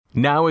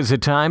Now is the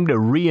time to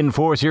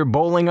reinforce your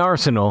bowling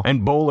arsenal,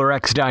 and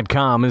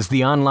BowlerX.com is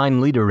the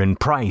online leader in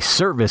price,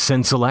 service,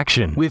 and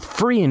selection, with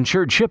free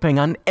insured shipping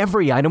on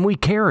every item we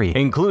carry,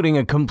 including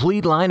a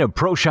complete line of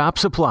Pro Shop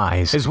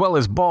supplies, as well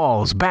as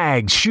balls,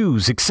 bags,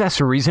 shoes,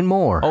 accessories, and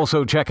more.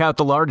 Also, check out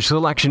the large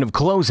selection of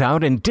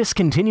closeout and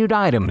discontinued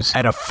items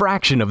at a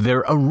fraction of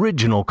their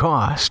original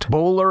cost.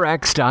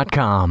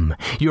 BowlerX.com,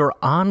 your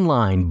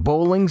online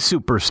bowling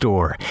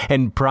superstore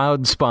and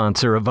proud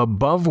sponsor of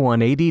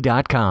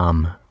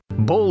Above180.com.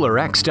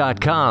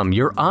 BowlerX.com,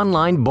 your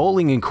online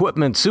bowling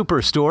equipment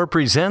superstore,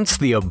 presents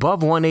the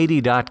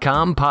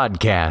Above180.com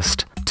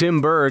podcast.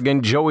 Tim Berg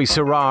and Joey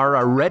Serrar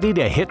are ready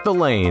to hit the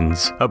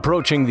lanes,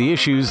 approaching the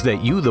issues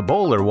that you, the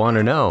bowler, want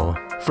to know.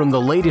 From the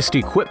latest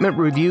equipment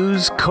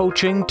reviews,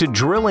 coaching, to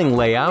drilling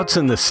layouts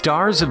and the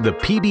stars of the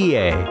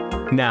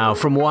PBA. Now,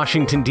 from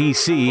Washington,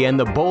 D.C. and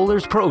the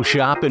Bowlers Pro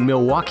Shop in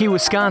Milwaukee,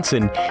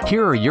 Wisconsin,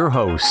 here are your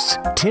hosts,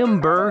 Tim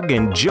Berg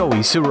and Joey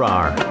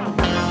Serrar.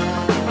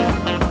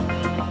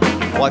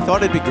 Well, I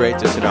thought it'd be great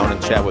to sit down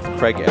and chat with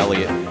Craig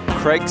Elliott.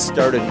 Craig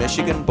started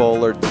Michigan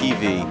Bowler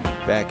TV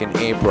back in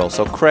April.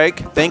 So, Craig,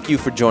 thank you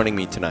for joining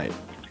me tonight.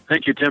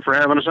 Thank you, Tim, for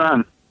having us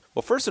on.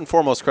 Well, first and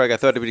foremost, Craig, I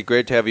thought it'd be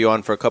great to have you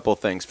on for a couple of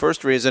things.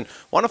 First reason,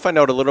 I want to find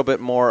out a little bit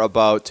more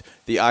about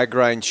the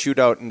iGrind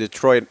Shootout in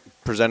Detroit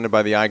presented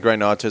by the iGrind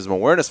Autism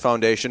Awareness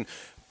Foundation.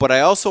 But I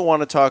also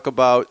want to talk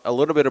about a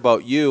little bit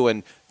about you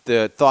and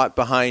the thought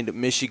behind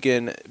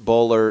Michigan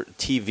Bowler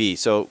TV.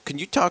 So can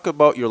you talk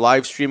about your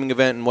live streaming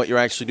event and what you're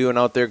actually doing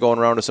out there, going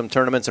around to some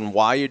tournaments, and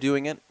why you're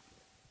doing it?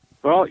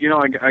 Well,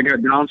 I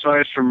got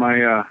downsized from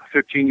my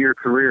 15-year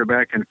career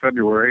back in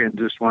February and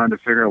just wanted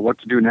to figure out what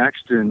to do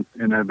next. And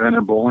I've been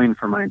in bowling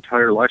for my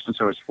entire life since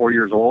I was 4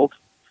 years old.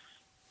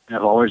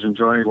 I've always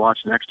enjoyed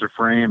watching Extra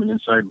Frame and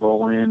Inside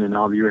Bowling and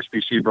all the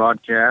USBC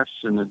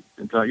broadcasts. And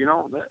thought,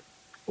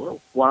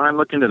 why not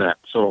look into that?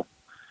 So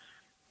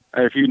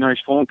I had a few nice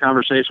phone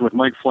conversations with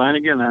Mike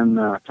Flanagan and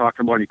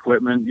talking about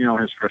equipment,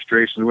 his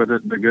frustrations with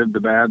it, the good, the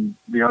bad,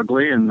 the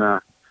ugly, and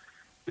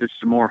did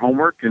some more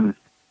homework and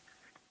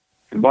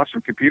bought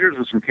some computers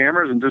and some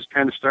cameras and just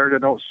kind of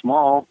started out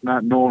small,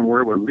 not knowing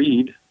where it would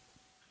lead.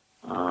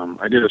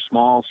 I did a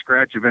small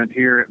scratch event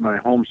here at my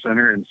home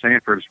center in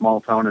Sanford, a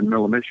small town in the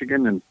middle of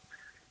Michigan,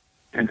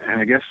 and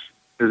I guess,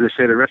 as they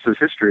say, the rest is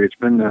history. It's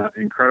been an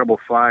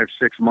incredible 5-6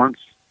 months.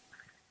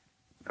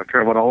 I've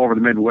traveled all over the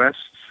Midwest,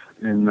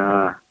 and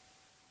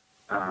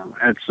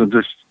had some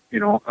just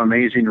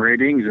amazing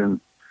ratings, and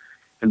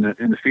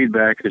the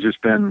feedback has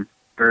just been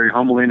very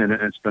humbling, and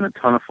it's been a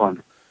ton of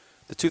fun.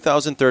 The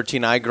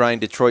 2013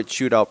 iGrind Detroit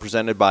Shootout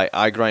presented by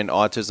iGrind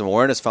Autism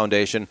Awareness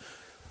Foundation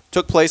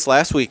took place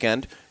last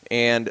weekend,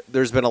 and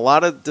there's been a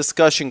lot of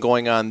discussion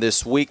going on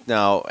this week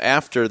now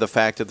after the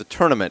fact of the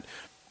tournament.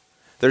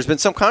 There's been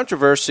some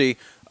controversy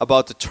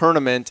about the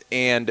tournament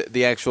and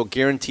the actual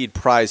guaranteed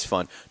prize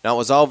fund. Now, it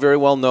was all very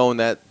well known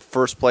that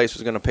first place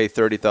was going to pay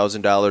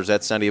 $30,000.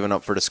 That's not even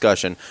up for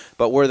discussion.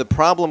 But where the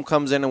problem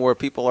comes in and where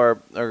people are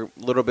a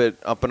little bit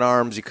up in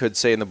arms, you could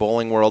say, in the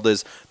bowling world,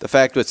 is the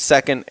fact with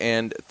second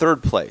and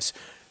third place.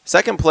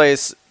 Second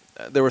place,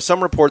 there were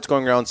some reports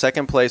going around,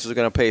 second place was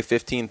going to pay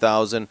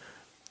 $15,000.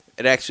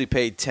 It actually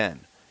paid $10,000.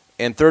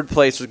 And third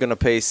place was going to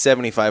pay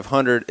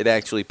 $7,500. It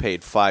actually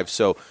paid $5,000.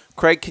 So,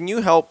 Craig, can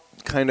you help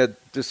kind of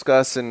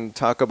discuss and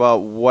talk about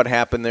what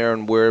happened there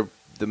and where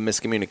the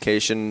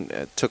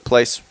miscommunication took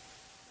place?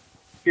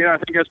 Yeah, I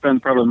think that's been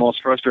probably the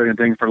most frustrating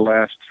thing for the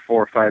last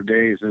 4 or 5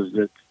 days is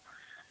that,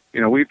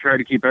 we've tried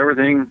to keep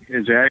everything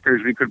as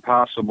accurate as we could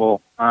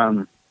possible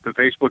on the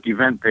Facebook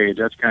event page.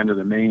 That's kind of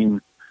the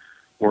main,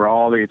 where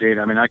all the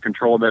data, I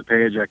controlled that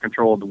page. I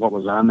controlled what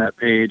was on that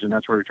page, and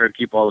that's where we try to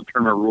keep all the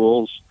tournament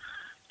rules,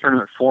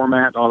 tournament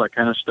format, all that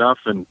kind of stuff.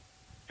 And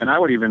I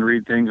would even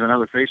read things on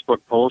other Facebook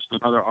posts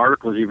and other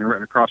articles even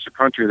written across the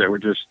country that were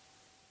just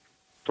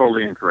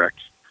totally incorrect.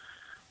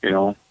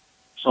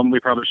 Some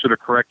we probably should have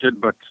corrected,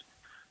 but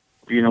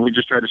we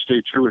just try to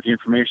stay true with the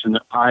information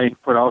that I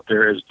put out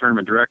there as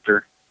tournament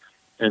director,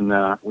 and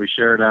we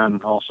share it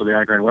on also the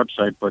iGrind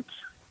website. But,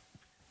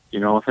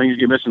 things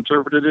get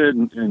misinterpreted,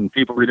 and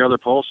people read other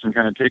posts and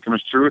kind of take them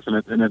as truth,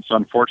 and it's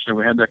unfortunate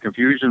we had that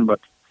confusion. But,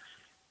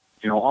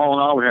 all in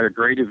all, we had a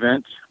great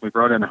event. We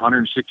brought in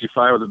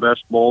 165 of the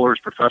best bowlers,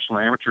 professional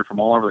and amateur, from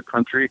all over the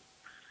country,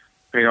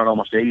 paid out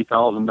almost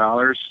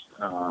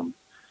 $80,000,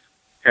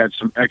 had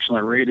some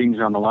excellent ratings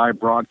on the live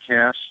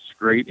broadcasts,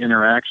 great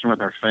interaction with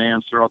our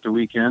fans throughout the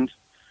weekend,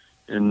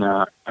 and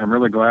I'm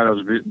really glad I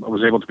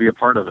was able to be a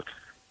part of it.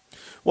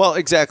 Well,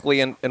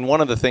 exactly, and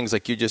one of the things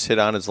like you just hit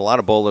on is a lot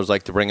of bowlers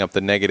like to bring up the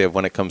negative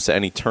when it comes to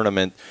any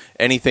tournament,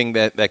 anything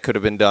that could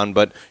have been done.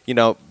 But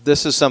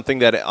this is something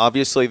that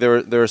obviously there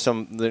are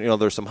some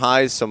there's some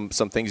highs, some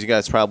things you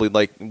guys probably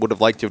would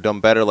have liked to have done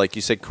better, like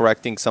you said,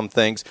 correcting some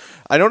things.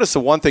 I noticed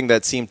the one thing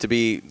that seemed to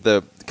be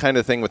the kind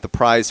of thing with the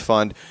prize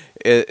fund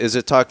is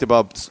it talked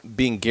about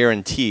being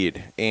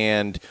guaranteed,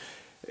 and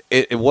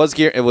it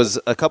was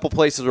a couple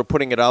places were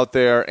putting it out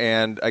there,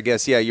 and I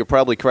guess you're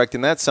probably correct,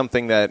 and that's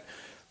something that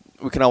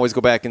we can always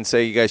go back and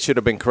say you guys should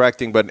have been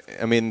correcting, but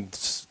I mean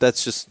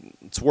that's just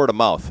it's word of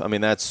mouth. I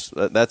mean that's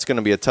going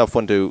to be a tough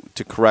one to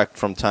correct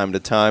from time to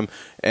time,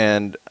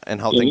 and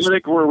how things. I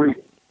think where we,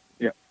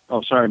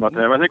 oh sorry about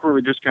that. I think where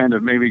we just kind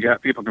of maybe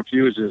got people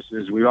confused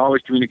is we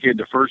always communicated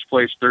the first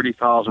place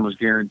 30,000 was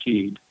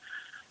guaranteed.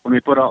 When we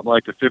put out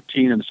like the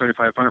 15 and the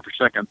 7,500 for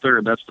second,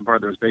 third, that's the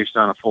part that was based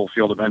on a full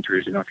field of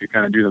entries. You know, if you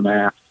kind of do the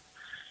math,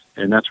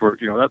 and that's where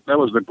that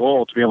was the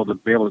goal to be able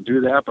to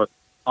do that, but.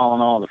 All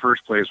in all, the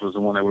first place was the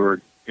one that we were,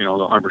 the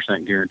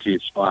 100% guaranteed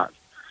spot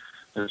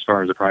as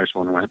far as the price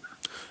one went.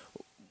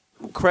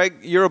 Craig,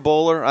 you're a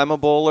bowler. I'm a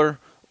bowler.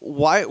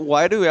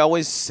 Why do we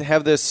always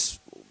have this,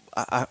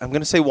 I'm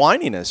going to say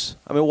whininess?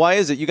 I mean, why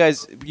is it?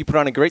 You put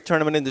on a great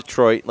tournament in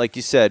Detroit. Like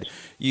you said,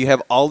 you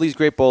have all these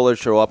great bowlers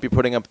show up. You're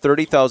putting up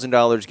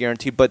 $30,000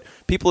 guaranteed, but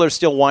people are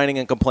still whining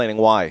and complaining.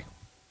 Why?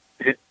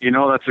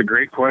 That's a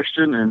great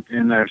question,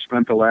 and I've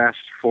spent the last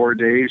 4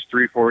 days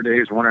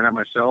wondering that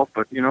myself,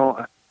 but,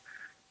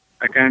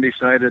 I kind of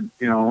decided,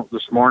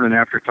 this morning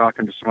after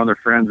talking to some other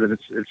friends that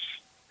it's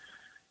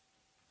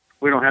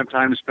we don't have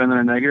time to spend on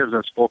the negatives.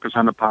 Let's focus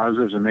on the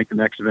positives and make the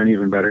next event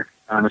even better,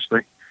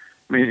 honestly.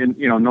 I mean,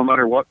 no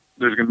matter what,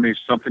 there's going to be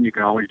something you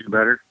can always do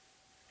better.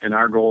 And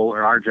our goal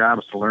or our job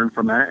is to learn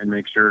from that and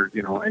make sure,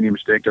 any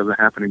mistake doesn't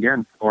happen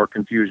again or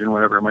confusion,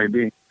 whatever it might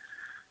be.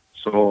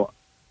 So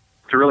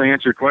to really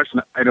answer your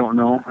question, I don't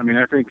know. I mean,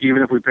 I think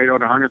even if we paid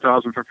out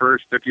 $100,000 for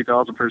first,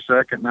 $50,000 for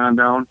second,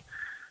 non-down,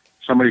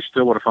 somebody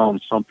still would have found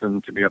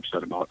something to be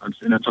upset about, and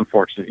it's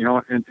unfortunate.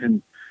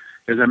 And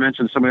as I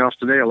mentioned to somebody else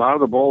today, a lot of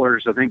the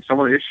bowlers, I think some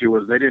of the issue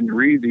was they didn't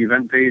read the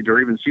event page or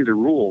even see the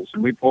rules.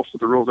 And we posted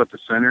the rules at the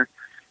center.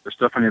 The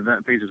stuff on the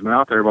event page has been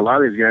out there, but a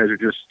lot of these guys are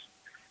just,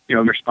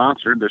 they're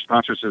sponsored. Their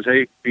sponsor says,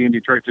 hey, be in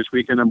Detroit this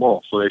weekend and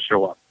bowl, so they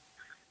show up.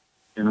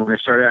 And when they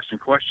start asking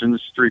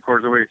questions 3/4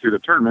 of the way through the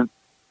tournament,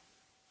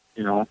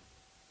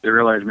 they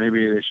realize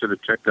maybe they should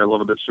have checked that a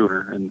little bit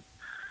sooner. And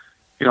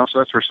so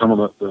that's where some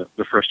of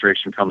the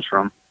frustration comes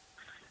from.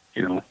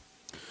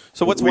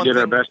 So we did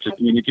our best to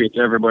communicate to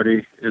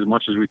everybody as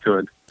much as we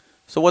could.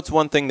 So what's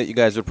one thing that you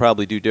guys would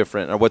probably do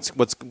different, or what's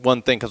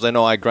one thing? Because I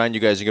know iGrind, you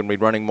guys are going to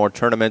be running more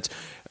tournaments,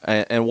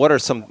 and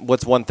what's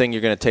one thing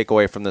you're going to take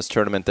away from this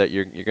tournament that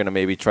you're going to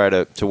maybe try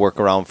to work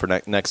around for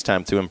next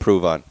time to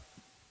improve on?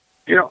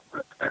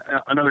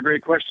 Another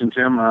great question,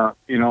 Tim.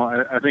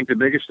 I think the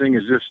biggest thing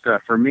is just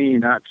for me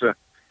not to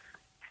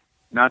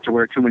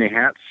wear too many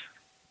hats.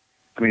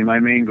 I mean, my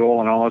main goal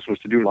in all this was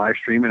to do live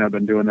streaming. I've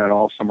been doing that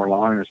all summer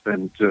long, and it's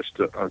been just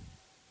a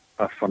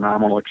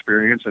phenomenal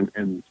experience.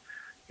 And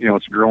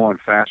it's growing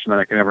faster than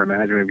I can ever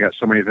imagine. We've got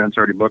so many events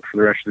already booked for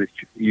the rest of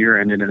the year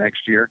and into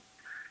next year.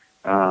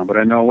 But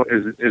I know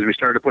as we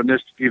started putting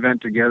this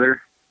event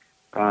together,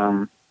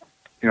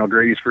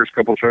 Grady's first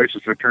couple of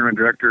choices for tournament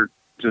director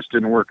just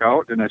didn't work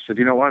out. And I said,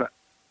 you know what?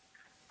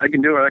 I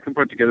can do it. I can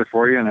put it together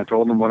for you. And I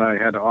told him what I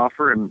had to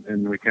offer,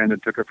 and we kind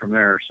of took it from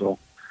there. So,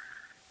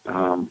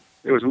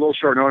 it was a little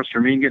short notice for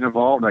me getting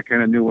involved. I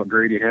kind of knew what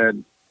Grady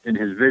had in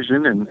his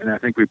vision, and I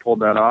think we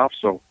pulled that off.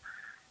 So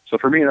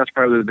for me, that's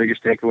probably the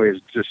biggest takeaway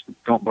is just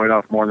don't bite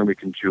off more than we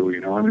can chew.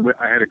 I mean,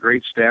 I had a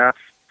great staff.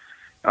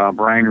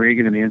 Brian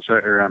Regan and the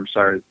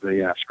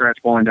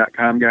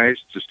scratchbowling.com guys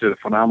just did a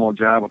phenomenal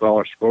job with all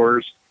our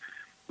scores.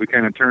 We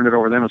kind of turned it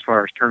over to them as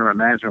far as tournament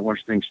management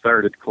once things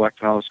started,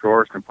 collecting all the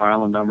scores,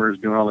 compiling numbers,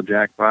 doing all the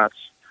jackpots.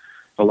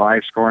 The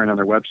live scoring on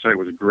their website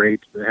was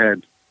great.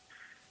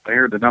 I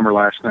heard the number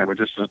last night, but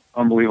just an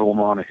unbelievable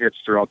amount of hits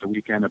throughout the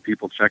weekend of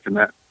people checking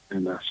that.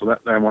 And so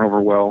that went over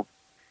well.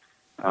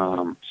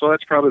 So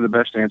that's probably the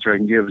best answer I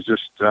can give is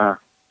just,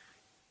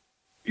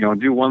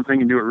 do one thing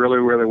and do it really,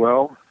 really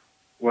well,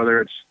 whether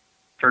it's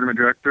tournament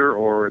director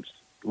or it's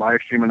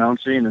live stream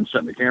announcing and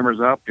setting the cameras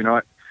up.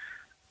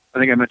 I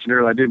think I mentioned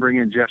earlier, I did bring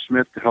in Jeff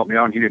Smith to help me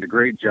out, and he did a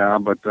great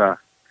job, but,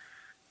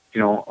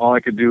 all I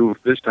could do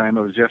this time,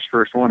 it was Jeff's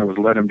first one, it was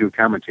let him do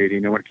commentating.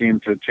 And when it came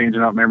to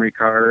changing out memory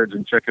cards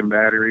and checking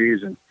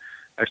batteries, and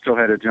I still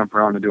had to jump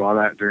around and do all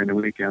that during the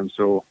weekend.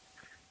 So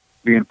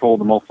being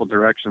pulled in multiple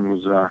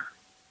directions was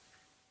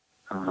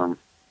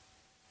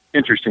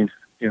interesting.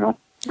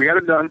 We got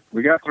it done.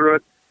 We got through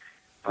it.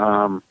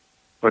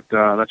 But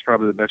that's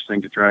probably the best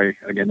thing to try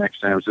again next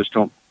time is just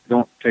don't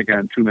take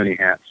on too many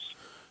hats.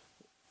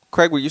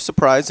 Craig, were you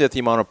surprised at the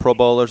amount of pro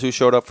bowlers who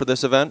showed up for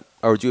this event,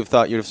 or would you have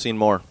thought you'd have seen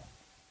more?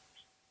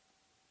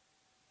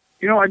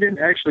 I didn't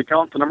actually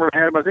count the number I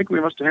had, but I think we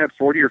must have had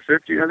 40 or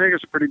 50. I think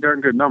it's a pretty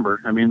darn good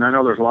number. I mean, I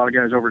know there's a lot of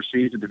guys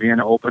overseas at the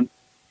Vienna Open.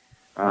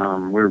 We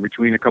were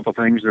between a couple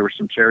things. There were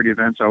some charity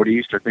events out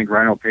east. I think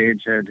Rhino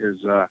Page had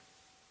his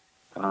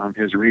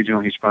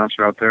regional he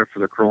sponsored out there for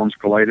the Crohn's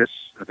colitis.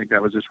 I think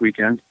that was this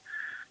weekend.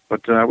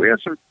 But we had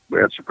some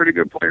pretty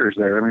good players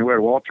there. I mean, we had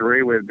Walter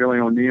Ray, we had Billy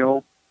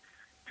O'Neill,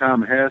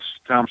 Tom Hess,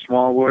 Tom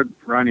Smallwood,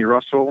 Ronnie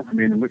Russell. I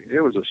mean,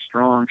 it was a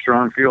strong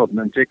field. And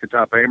then take the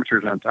top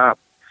amateurs on top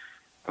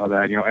of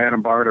that.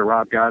 Adam Barta,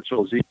 Rob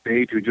Gottschall, Zeke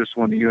Bate, who just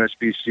won the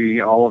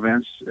USBC all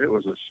events. It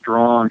was a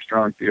strong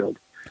field.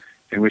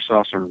 And we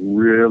saw some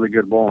really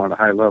good bowling at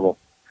a high level,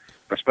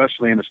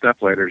 especially in the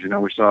step ladders.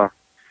 We saw,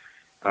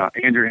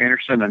 Andrew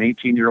Anderson, an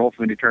 18-year-old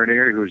from the Detroit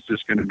area, who's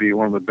just going to be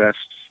one of the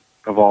best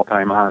of all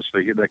time,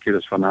 honestly. That kid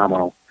is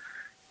phenomenal.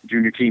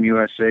 Junior Team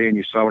USA, and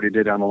you saw what he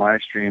did on the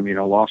live stream,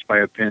 lost by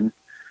a pin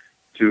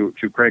to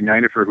Craig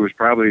Neideffer, who's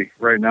probably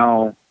right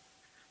now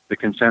the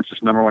consensus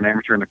 #1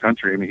 amateur in the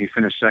country. I mean, he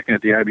finished second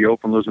at the IB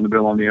Open, losing to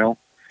Bill O'Neill.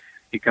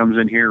 He comes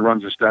in here,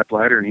 runs a step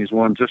ladder, and he's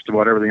won just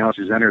about everything else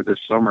he's entered this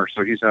summer,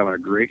 so he's having a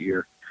great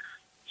year.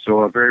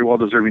 So a very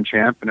well-deserving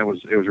champ, and it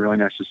was really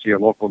nice to see a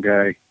local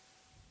guy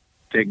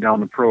take down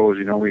the pros.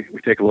 We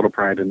take a little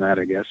pride in that,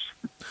 I guess.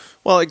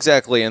 Well,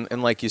 exactly,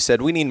 and like you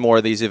said, we need more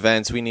of these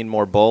events. We need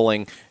more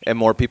bowling and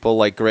more people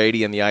like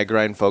Grady and the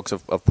iGrind folks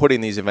of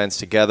putting these events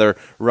together,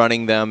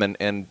 running them,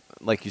 and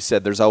like you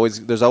said, there's always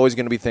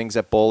going to be things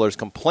that bowlers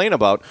complain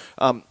about.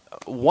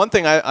 One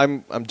thing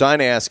I'm dying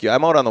to ask you,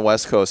 I'm out on the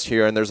West Coast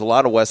here, and there's a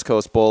lot of West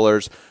Coast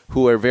bowlers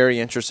who are very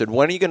interested.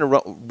 When are you going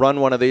to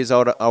run one of these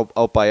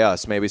out by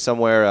us? Maybe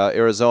somewhere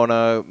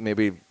Arizona,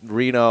 maybe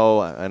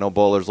Reno. I know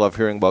bowlers love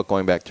hearing about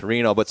going back to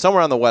Reno, but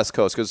somewhere on the West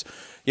Coast, because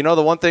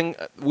the one thing,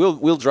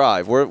 we'll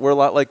drive. We're a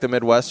lot like the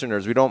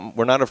Midwesterners.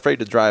 We're not afraid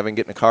to drive and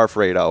get in a car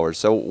for 8 hours.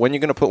 So when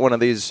you're going to put one of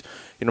these,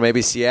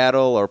 maybe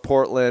Seattle or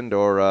Portland,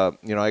 or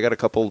I got a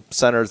couple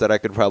centers that I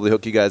could probably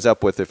hook you guys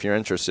up with if you're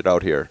interested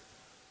out here.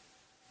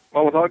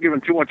 Well, without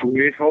giving too much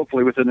away,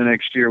 hopefully within the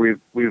next year,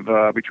 we've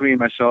between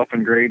myself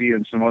and Grady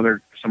and some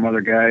other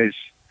guys,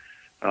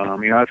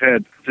 I've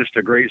had just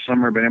a great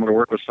summer, been able to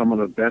work with some of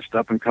the best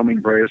up and coming,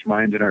 brightest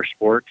minds in our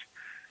sport.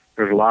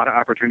 There's a lot of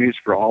opportunities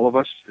for all of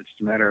us. It's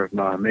a matter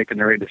of making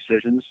the right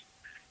decisions,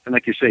 and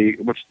like you say,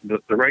 what's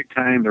the right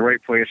time, the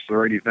right place, the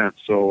right event.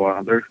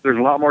 So there's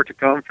a lot more to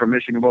come from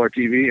Michigan Bowler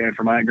TV and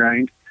from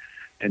iGrind,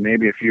 and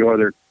maybe a few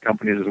other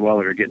companies as well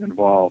that are getting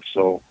involved.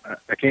 So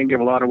I can't give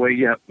a lot away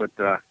yet, but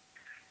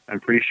I'm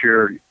pretty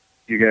sure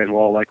you guys will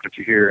all like what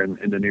you hear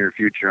in the near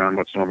future on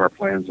what some of our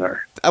plans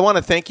are. I want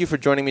to thank you for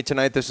joining me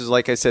tonight. This is,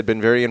 like I said,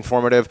 been very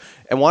informative,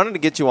 and wanted to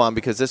get you on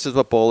because this is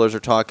what bowlers are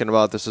talking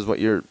about. This is what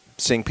you're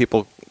seeing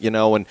people,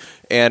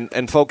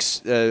 and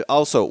folks,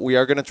 also, we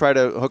are going to try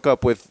to hook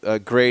up with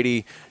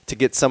Grady to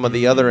get some of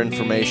the other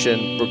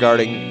information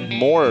regarding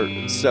more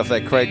stuff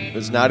that Craig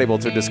is not able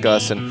to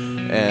discuss,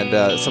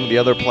 and some of the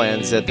other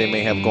plans that they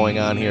may have going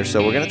on here.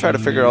 So we're going to try to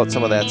figure out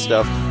some of that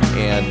stuff,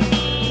 and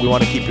we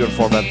want to keep you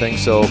informed on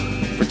things. So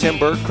for Tim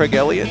Burke, Craig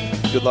Elliott,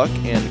 good luck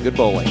and good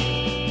bowling.